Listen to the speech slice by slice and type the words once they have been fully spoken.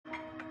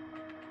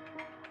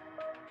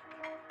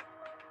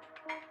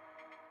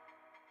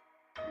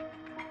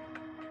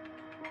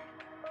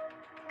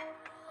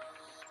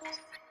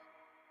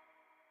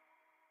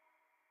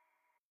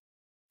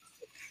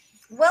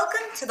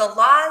Welcome to the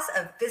Laws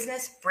of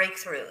Business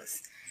Breakthroughs.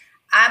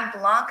 I'm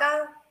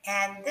Blanca,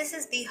 and this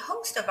is the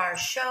host of our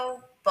show,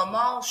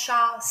 Bimal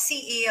Shah,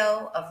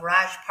 CEO of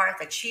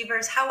Rajparth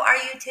Achievers. How are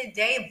you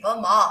today,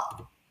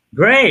 Bimal?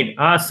 Great.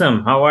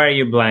 Awesome. How are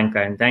you,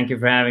 Blanca? And thank you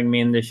for having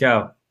me in the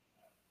show.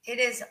 It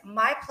is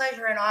my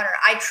pleasure and honor.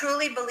 I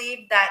truly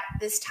believe that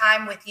this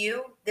time with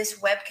you,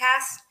 this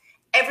webcast,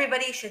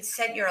 everybody should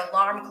set your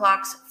alarm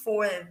clocks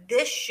for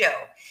this show.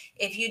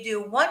 If you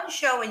do one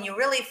show and you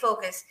really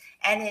focus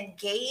and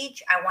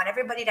engage, I want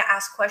everybody to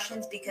ask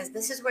questions because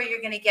this is where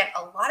you're going to get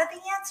a lot of the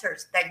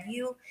answers that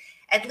you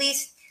at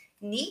least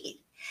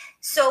need.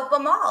 So,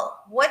 Bimal,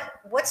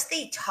 what's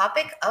the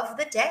topic of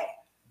the day?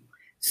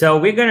 So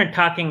we're going to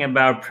talking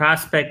about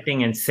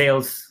prospecting and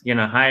sales,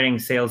 hiring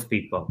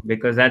salespeople,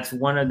 because that's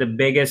one of the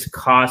biggest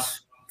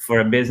costs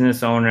for a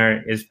business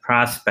owner is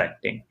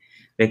prospecting.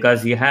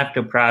 Because you have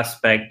to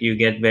prospect, you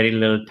get very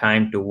little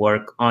time to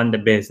work on the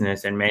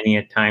business, and many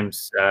a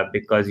times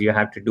because you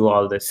have to do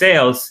all the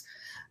sales,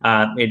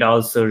 it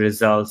also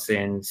results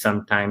in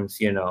sometimes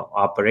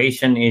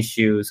operation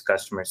issues,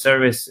 customer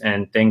service,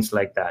 and things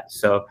like that.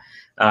 So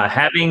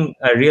having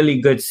a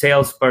really good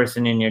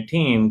salesperson in your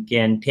team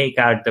can take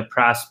out the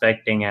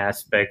prospecting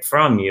aspect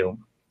from you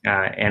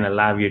and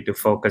allow you to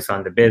focus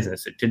on the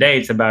business. So today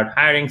it's about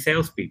hiring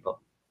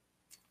salespeople.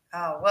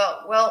 Oh,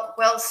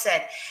 well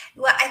said.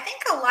 Well, I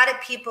think a lot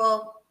of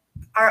people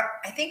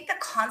I think the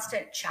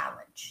constant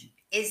challenge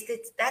is that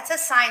that's a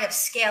sign of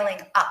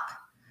scaling up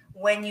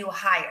when you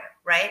hire,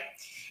 right?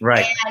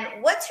 Right.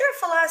 And what's your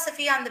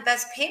philosophy on the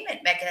best payment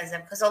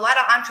mechanism? Because a lot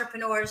of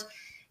entrepreneurs,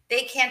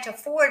 they can't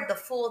afford the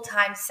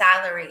full-time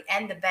salary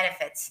and the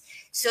benefits.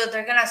 So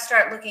they're going to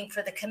start looking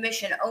for the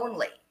commission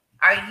only.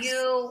 Are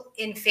you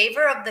in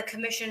favor of the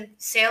commission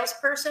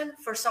salesperson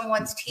for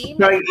someone's team?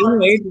 So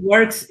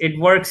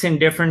it works in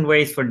different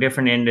ways for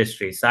different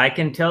industries. So I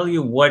can tell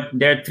you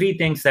there are three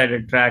things that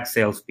attract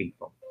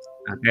salespeople.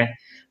 Okay.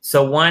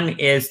 So one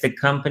is the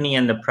company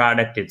and the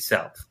product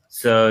itself.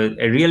 So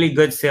a really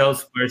good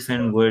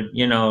salesperson would,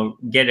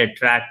 get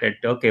attracted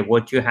to, okay,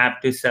 what you have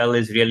to sell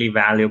is really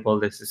valuable.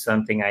 This is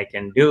something I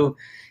can do.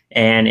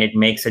 And it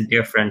makes a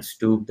difference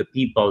to the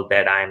people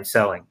that I'm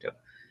selling to.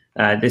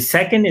 The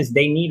second is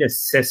they need a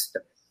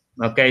system.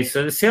 Okay,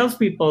 so the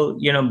salespeople,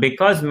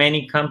 because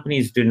many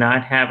companies do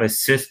not have a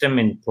system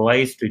in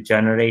place to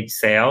generate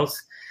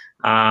sales,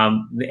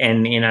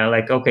 and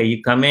like, okay,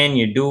 you come in,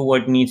 you do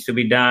what needs to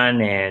be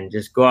done, and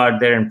just go out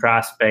there and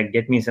prospect,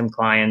 get me some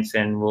clients,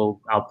 and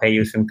I'll pay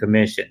you some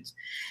commissions.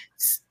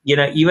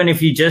 Even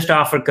if you just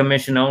offer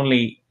commission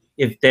only,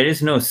 if there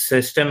is no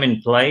system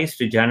in place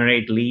to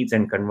generate leads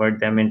and convert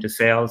them into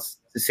sales,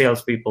 the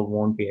salespeople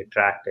won't be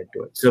attracted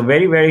to it. So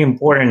very, very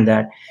important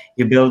that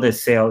you build a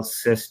sales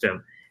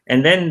system.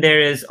 And then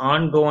there is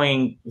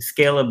ongoing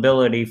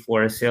scalability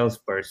for a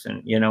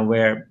salesperson,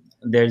 where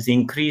there's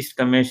increased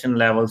commission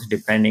levels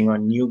depending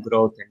on new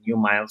growth and new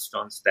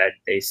milestones that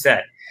they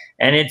set.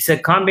 And it's a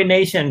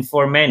combination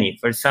for many.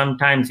 For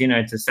sometimes,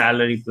 it's a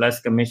salary plus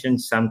commission.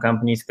 Some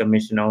companies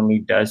commission only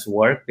does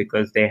work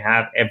because they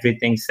have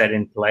everything set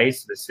in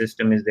place. The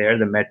system is there,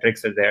 the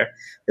metrics are there,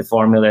 the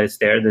formula is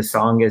there, the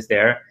song is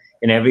there,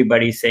 and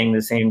everybody's saying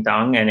the same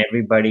tongue, and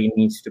everybody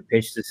needs to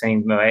pitch the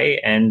same way.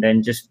 And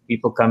then just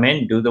people come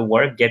in, do the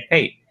work, get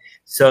paid.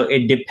 So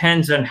it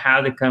depends on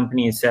how the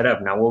company is set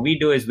up. Now, what we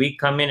do is we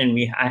come in and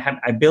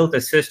I built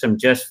a system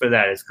just for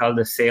that. It's called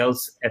the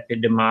sales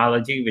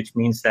epidemiology, which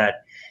means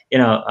that,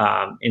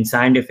 in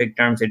scientific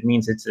terms, it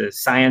means it's a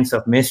science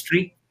of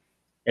mystery,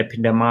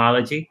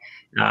 epidemiology.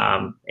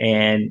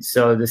 And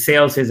so the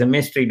sales is a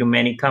mystery to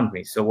many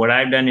companies. So what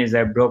I've done is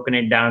I've broken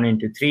it down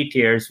into 3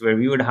 tiers where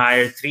we would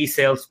hire 3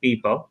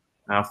 salespeople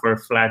for a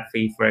flat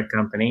fee for a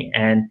company.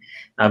 And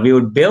we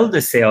would build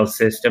the sales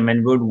system and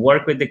we would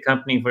work with the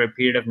company for a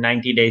period of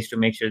 90 days to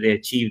make sure they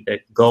achieve the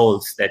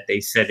goals that they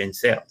set in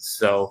sales.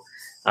 So,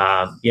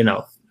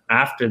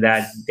 after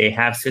that, they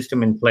have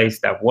system in place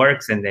that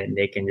works, and then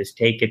they can just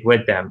take it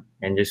with them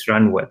and just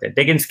run with it.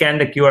 They can scan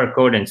the QR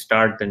code and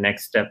start the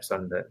next steps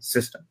on the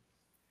system.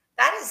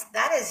 That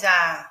is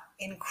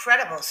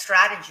incredible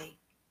strategy.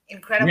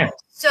 Incredible. Yeah.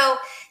 So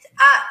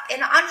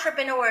an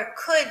entrepreneur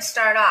could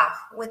start off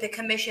with a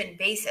commission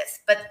basis,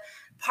 but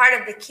part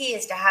of the key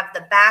is to have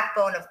the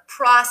backbone of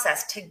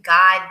process to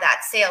guide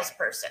that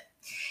salesperson.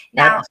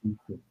 Now,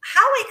 Absolutely.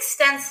 how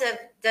extensive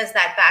does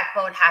that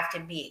backbone have to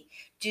be?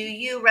 Do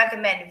you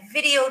recommend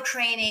video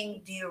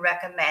training? Do you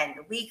recommend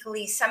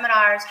weekly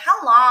seminars?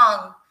 How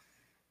long?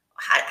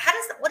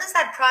 What does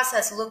that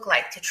process look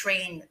like to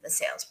train the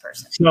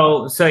salesperson?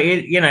 So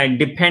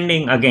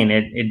depending, again,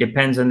 it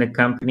depends on the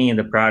company and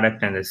the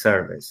product and the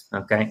service.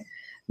 Okay.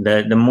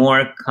 The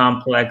more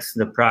complex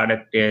the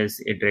product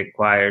is, it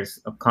requires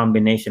a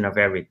combination of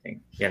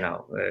everything,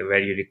 where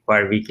you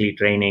require weekly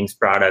trainings,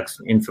 products,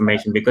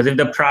 information, because if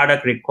the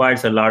product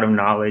requires a lot of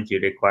knowledge, you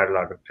require a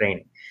lot of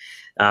training.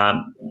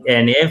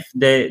 And if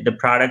the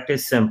product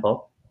is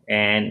simple,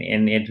 and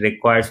it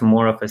requires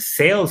more of a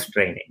sales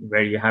training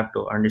where you have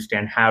to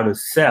understand how to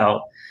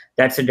sell,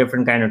 that's a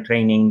different kind of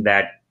training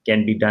that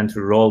can be done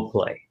through role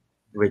play.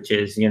 which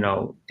is,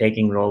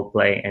 taking role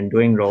play and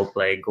doing role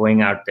play,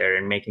 going out there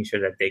and making sure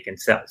that they can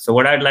sell. So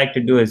what I'd like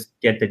to do is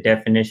get the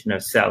definition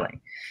of selling.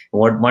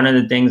 One of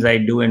the things I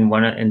do in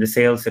the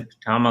sales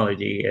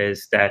epistemology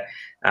is that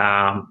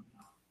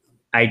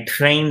I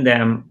train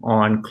them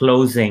on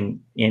closing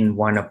in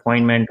one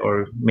appointment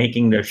or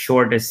making the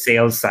shortest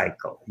sales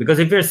cycle. Because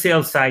if your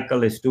sales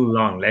cycle is too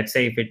long, let's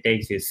say if it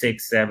takes you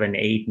 6, 7,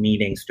 8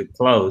 meetings to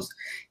close,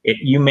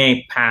 you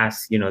may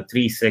pass,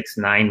 3, 6,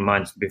 9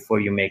 months before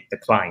you make the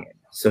client.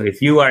 So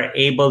if you are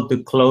able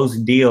to close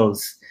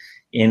deals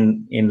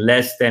in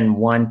less than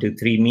 1 to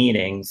 3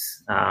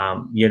 meetings,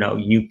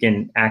 you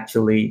can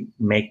actually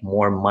make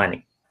more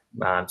money.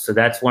 So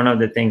that's one of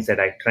the things that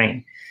I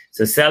train.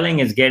 So selling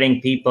is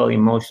getting people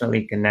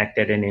emotionally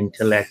connected and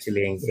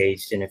intellectually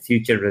engaged in a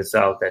future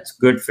result that's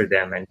good for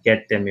them and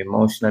get them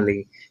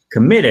emotionally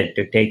committed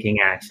to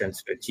taking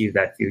actions to achieve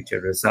that future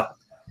result.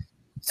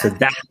 So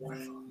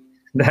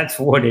that's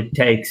what it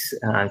takes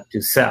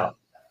to sell.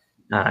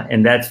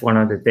 And that's one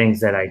of the things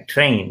that I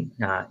train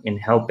in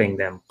helping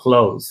them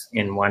close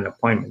in one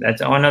appointment.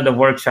 That's one of the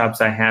workshops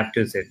I have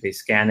too. So if they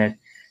scan it,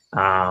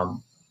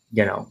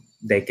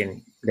 they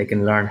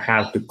can learn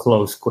how to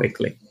close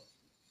quickly.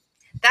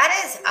 That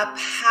is a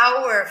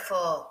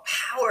powerful,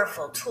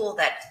 powerful tool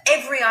that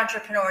every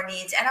entrepreneur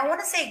needs. And I want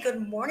to say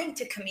good morning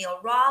to Camille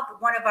Robb,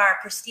 one of our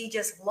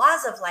prestigious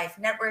Laws of Life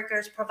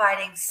networkers,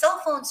 providing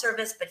cell phone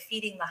service but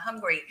feeding the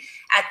hungry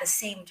at the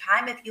same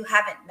time. If you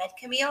haven't met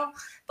Camille,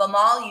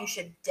 Bimal, you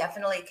should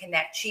definitely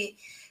connect.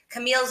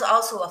 Camille's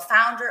also a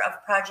founder of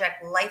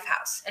Project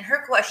Lifehouse. And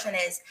her question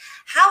is,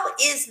 how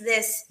is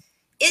this?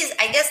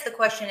 I guess the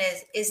question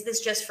is this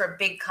just for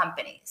big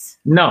companies?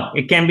 No,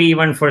 it can be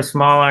even for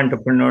small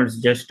entrepreneurs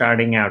just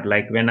starting out.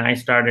 Like when I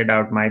started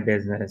out my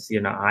business,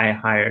 I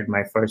hired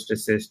my first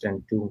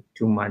assistant 2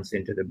 months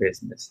into the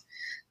business.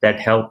 That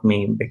helped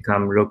me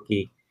become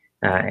rookie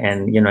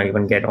and,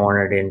 even get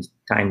honored in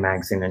Time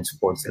Magazine and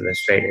Sports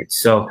Illustrated.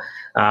 So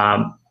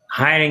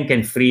hiring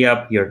can free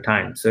up your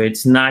time. So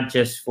it's not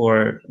just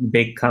for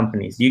big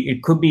companies.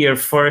 It could be your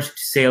first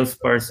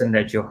salesperson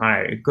that you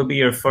hire. It could be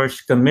your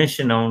first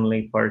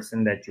commission-only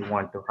person that you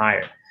want to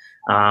hire.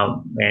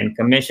 And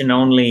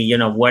commission-only,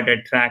 what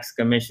attracts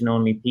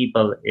commission-only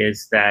people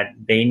is that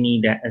they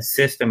need a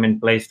system in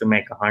place to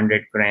make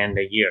 $100,000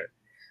 a year.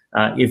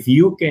 If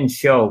you can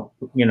show,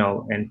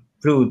 and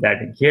prove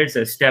that here's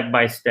a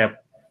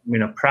step-by-step,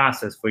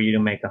 process for you to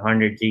make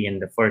 100G in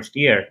the first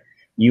year,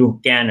 you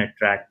can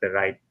attract the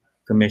right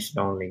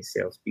commission-only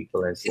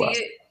salespeople as well.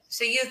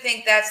 So you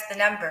think that's the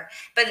number.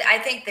 But I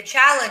think the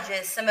challenge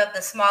is some of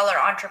the smaller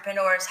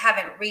entrepreneurs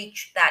haven't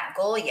reached that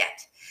goal yet.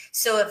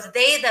 So if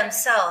they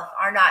themselves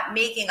are not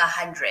making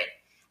 100,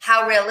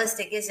 how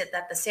realistic is it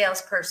that the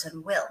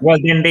salesperson will? Well,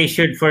 then they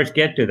should first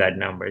get to that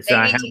number. So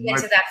they need to get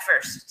to that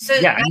first. So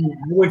yeah, I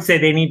would say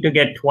they need to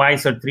get 2 or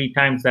 3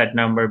 times that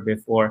number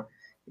before,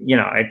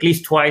 at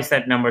least twice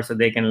that number, so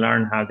they can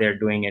learn how they're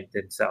doing it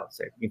themselves.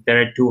 If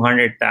they're at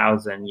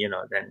 200,000,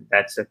 then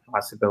that's a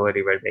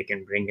possibility where they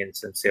can bring in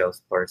some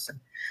salesperson.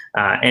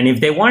 And if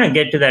they want to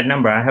get to that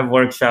number, I have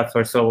workshops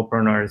for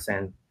solopreneurs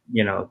and,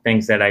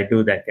 things that I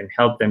do that can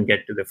help them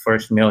get to the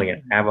first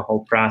million. I have a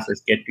whole process,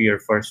 get to your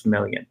first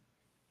million.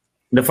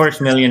 The first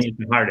million is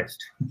the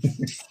hardest.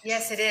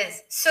 Yes, it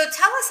is. So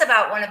tell us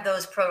about one of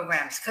those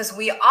programs, because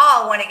we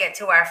all want to get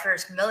to our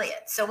first million.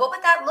 So what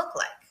would that look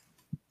like?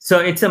 So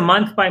it's a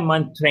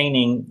month-by-month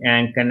training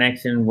and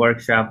connection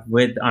workshop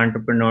with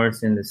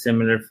entrepreneurs in the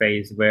similar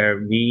phase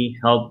where we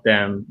help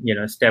them,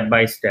 step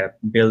by step,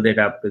 build it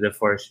up to the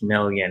first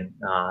million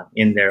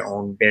in their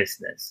own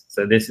business.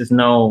 So this is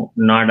not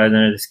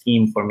another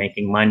scheme for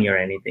making money or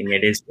anything.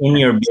 It is in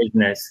your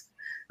business,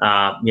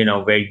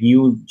 where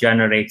you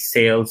generate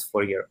sales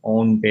for your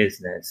own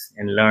business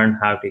and learn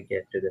how to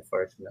get to the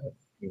first million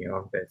in your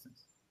own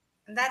business.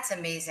 That's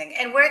amazing.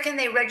 And where can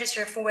they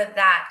register for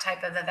that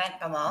type of event,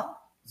 Bimal?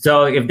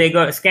 So if they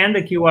go scan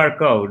the QR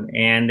code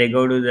and they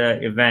go to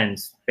the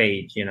events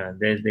page,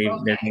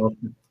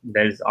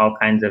 there's all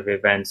kinds of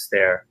events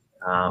there,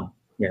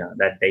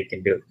 that they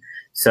can do.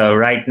 So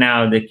right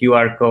now the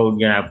QR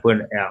code, I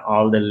put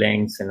all the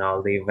links and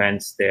all the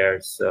events there,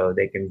 so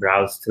they can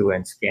browse through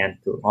and scan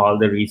through all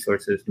the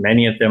resources.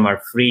 Many of them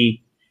are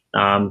free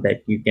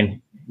that you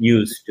can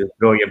use to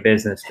grow your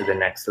business to the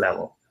next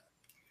level.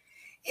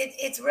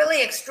 It's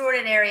really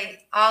extraordinary,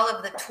 all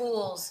of the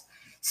tools.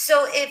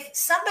 So if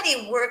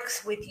somebody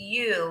works with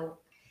you,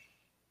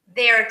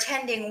 they're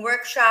attending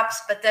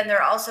workshops, but then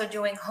they're also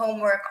doing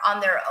homework on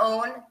their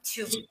own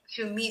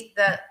to meet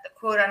the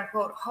quote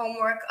unquote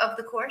homework of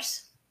the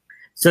course?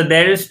 So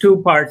there is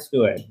 2 parts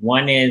to it.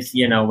 One is,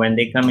 when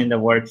they come in the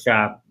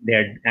workshop,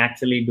 they're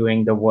actually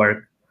doing the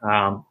work.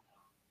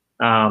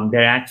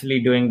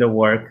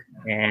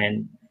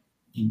 And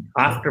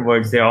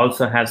afterwards, they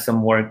also have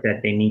some work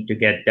that they need to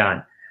get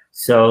done.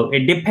 So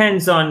it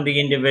depends on the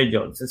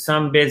individual. So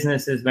some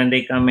businesses, when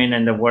they come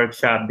in the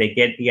workshop, they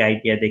get the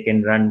idea, they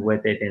can run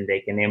with it and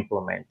they can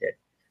implement it.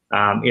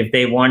 If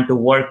they want to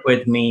work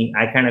with me,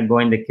 I kind of go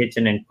in the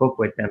kitchen and cook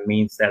with them,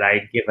 means that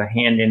I give a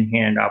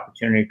hand-in-hand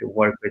opportunity to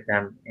work with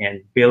them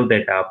and build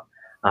it up.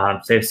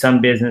 So if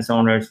some business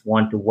owners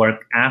want to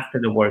work after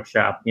the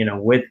workshop,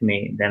 with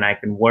me, then I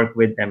can work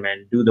with them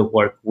and do the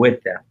work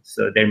with them.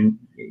 So then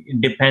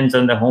it depends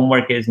on the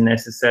homework is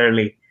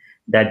necessarily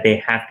that they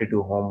have to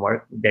do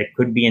homework. There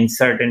could be in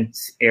certain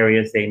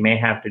areas, they may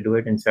have to do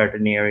it. In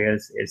certain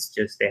areas, it's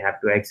just they have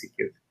to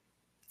execute.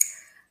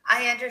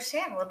 I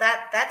understand. Well,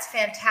 that's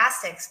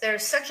fantastic.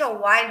 There's such a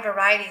wide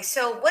variety.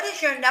 So what is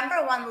your number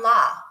one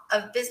law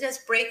of business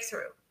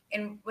breakthrough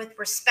with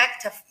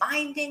respect to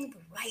finding the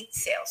right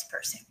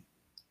salesperson?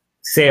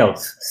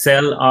 Sales.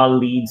 Sell all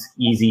leads,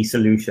 easy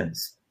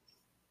solutions.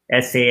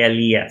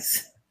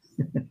 SALES.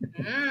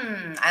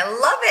 I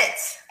love it.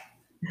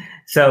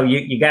 So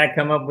you got to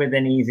come up with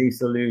an easy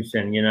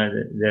solution.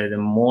 The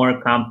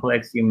more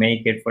complex you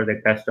make it for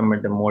the customer,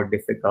 the more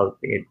difficult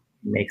it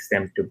makes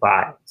them to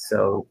buy.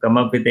 So come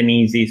up with an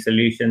easy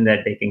solution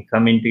that they can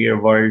come into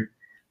your world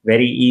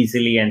very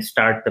easily and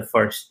start the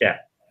first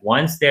step.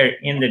 Once they're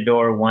in the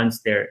door,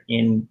 once they're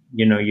in,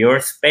 your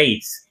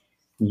space,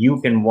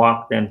 you can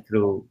walk them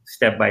through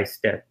step by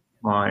step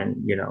on,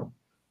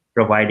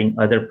 providing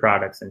other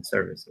products and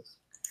services.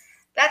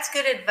 That's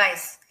good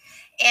advice.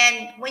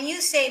 And when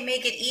you say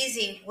make it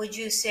easy, would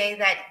you say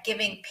that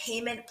giving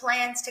payment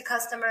plans to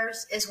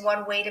customers is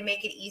one way to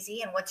make it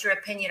easy? And what's your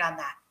opinion on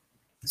that?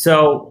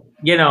 So,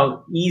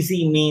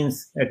 easy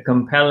means a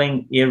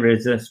compelling,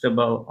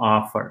 irresistible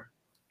offer.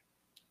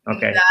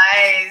 Okay.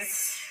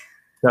 Nice.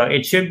 So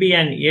it should be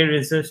an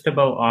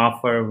irresistible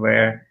offer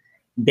where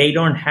they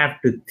don't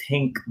have to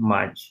think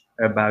much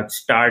about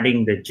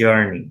starting the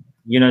journey.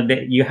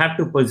 You have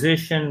to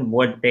position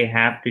what they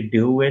have to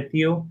do with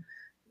you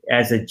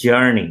as a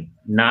journey,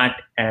 not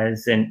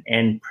as an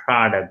end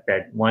product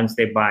that once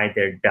they buy,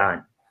 they're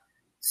done.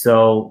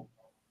 So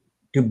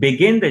to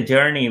begin the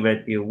journey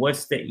with you,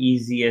 what's the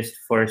easiest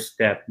first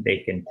step they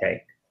can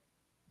take?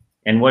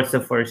 And what's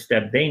the first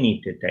step they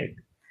need to take?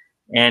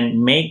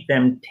 And make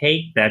them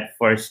take that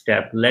first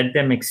step, let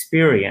them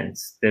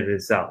experience the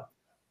result.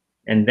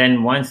 And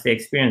then once they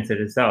experience the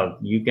result,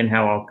 you can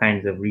have all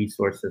kinds of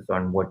resources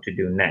on what to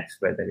do next,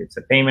 whether it's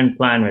a payment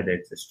plan, whether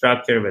it's a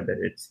structure, whether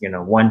it's,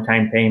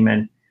 one-time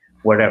payment,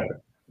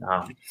 whatever.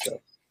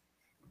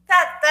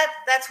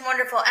 That's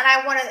wonderful. And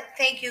I want to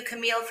thank you,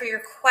 Camille, for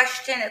your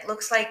question. It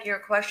looks like your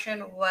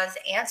question was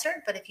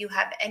answered, but if you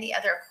have any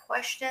other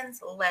questions,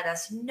 let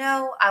us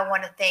know. I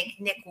want to thank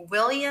Nick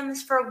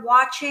Williams for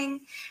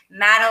watching.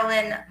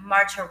 Madeline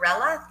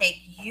Martorella, thank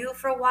you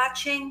for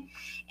watching.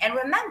 And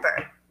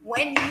remember,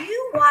 when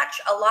you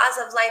watch a Laws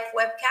of Life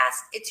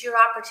webcast, it's your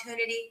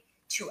opportunity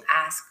to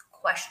ask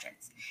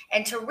questions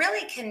and to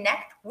really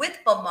connect with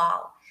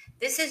Bimal.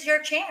 This is your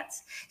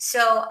chance.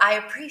 So I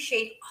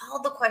appreciate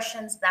all the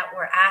questions that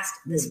were asked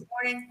this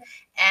morning.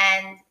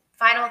 And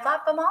final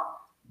thought, Bimal?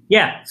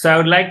 Yeah. So I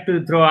would like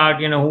to throw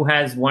out, who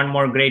has one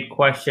more great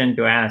question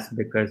to ask,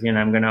 because,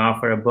 I'm going to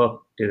offer a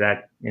book to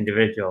that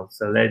individual.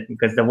 So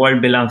because the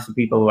world belongs to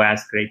people who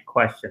ask great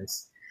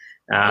questions.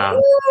 Ooh.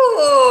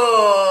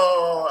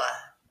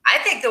 I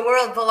think the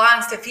world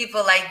belongs to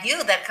people like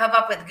you that come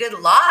up with good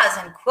laws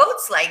and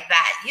quotes like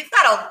that. You've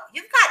got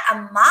a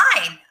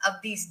mine of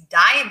these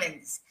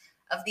diamonds,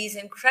 of these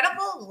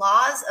incredible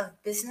laws of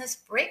business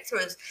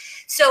breakthroughs.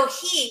 So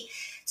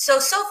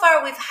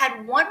far we've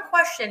had one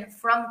question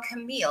from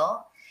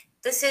Camille.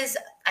 This is,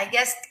 I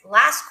guess,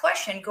 last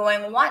question,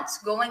 going once,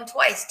 going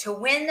twice, to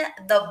win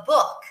the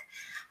book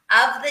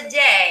of the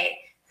day.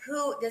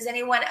 Does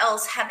anyone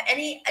else have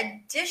any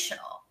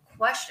additional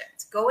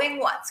questions? Going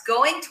once,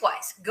 going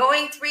twice,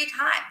 going 3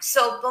 times.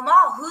 So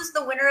Bimal, who's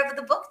the winner of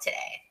the book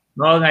today?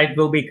 Well, it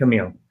will be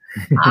Camille.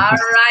 All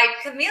right,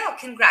 Camille,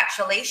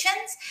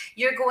 congratulations.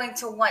 You're going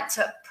to want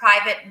to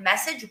private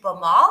message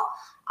Bimal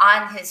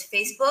on his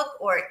Facebook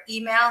or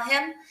email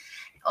him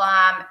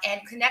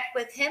and connect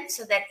with him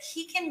so that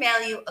he can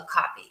mail you a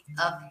copy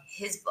of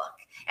his book.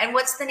 And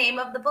what's the name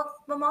of the book,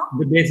 Bimal?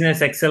 The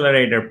Business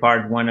Accelerator,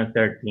 Part 1 of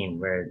 13,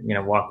 where,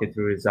 walk you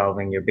through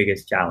resolving your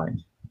biggest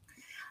challenge.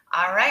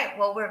 All right.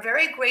 Well, we're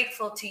very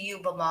grateful to you,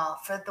 Bimal,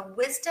 for the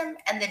wisdom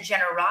and the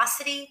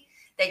generosity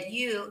that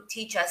you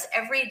teach us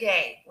every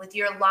day with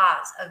your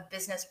laws of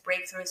business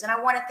breakthroughs. And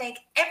I want to thank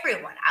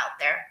everyone out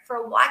there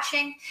for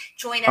watching.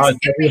 Join us.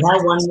 We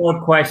have one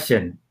more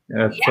question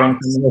from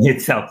Camille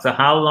itself. So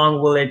how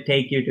long will it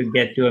take you to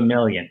get to 1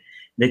 million?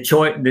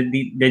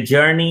 The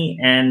journey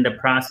and the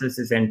process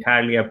is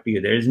entirely up to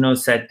you. There is no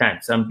set time.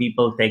 Some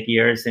people take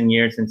years and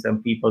years, and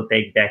some people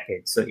take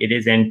decades. So it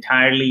is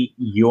entirely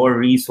your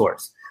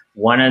resource.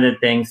 One of the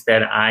things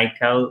that I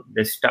tell,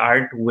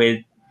 start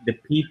with the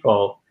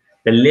people,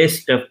 the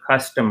list of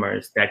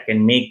customers that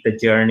can make the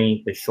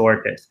journey the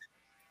shortest.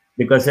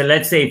 Because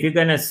let's say if you're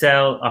going to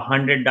sell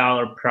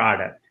 $100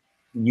 product,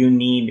 you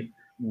need,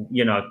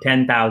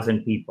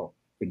 10,000 people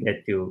to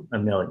get to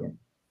 1 million.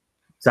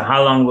 So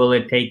how long will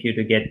it take you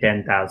to get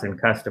 10,000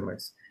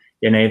 customers?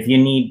 If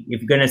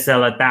you're going to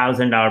sell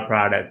 $1,000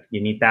 product,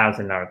 you need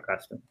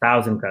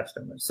 $1,000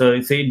 customers. So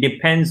it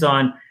depends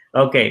on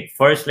Okay,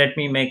 first let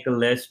me make a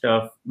list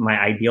of my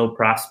ideal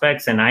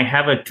prospects, and I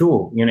have a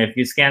tool. If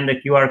you scan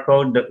the QR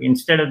code,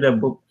 instead of the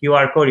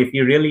QR code, if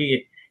you're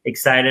really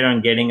excited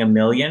on getting 1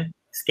 million,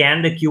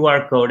 scan the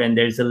QR code, and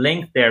there's a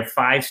link there,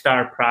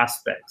 5-star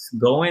prospects.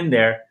 Go in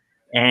there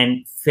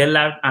and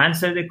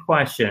answer the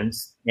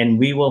questions, and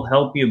we will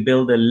help you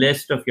build a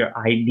list of your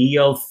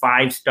ideal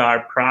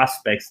 5-star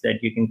prospects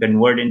that you can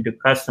convert into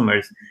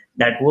customers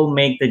that will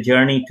make the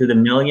journey to the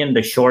million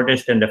the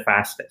shortest and the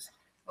fastest.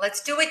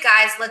 Let's do it,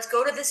 guys. Let's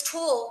go to this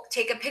tool,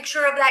 take a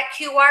picture of that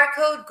QR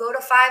code, go to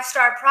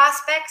 5-star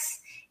prospects,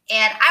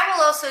 and I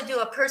will also do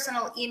a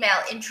personal email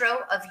intro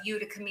of you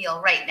to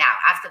Camille right now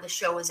after the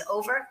show is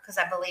over, because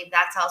I believe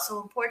that's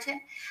also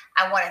important.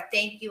 I want to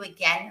thank you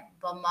again,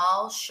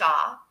 Bimal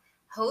Shah,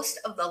 host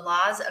of the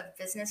Laws of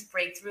Business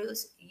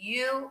Breakthroughs.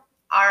 You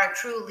are a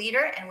true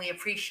leader, and we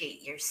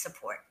appreciate your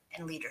support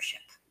and leadership.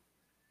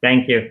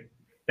 Thank you.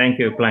 Thank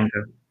you,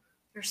 Blanca.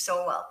 You're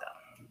so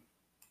welcome.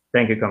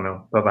 Thank you,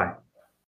 Camille. Bye-bye.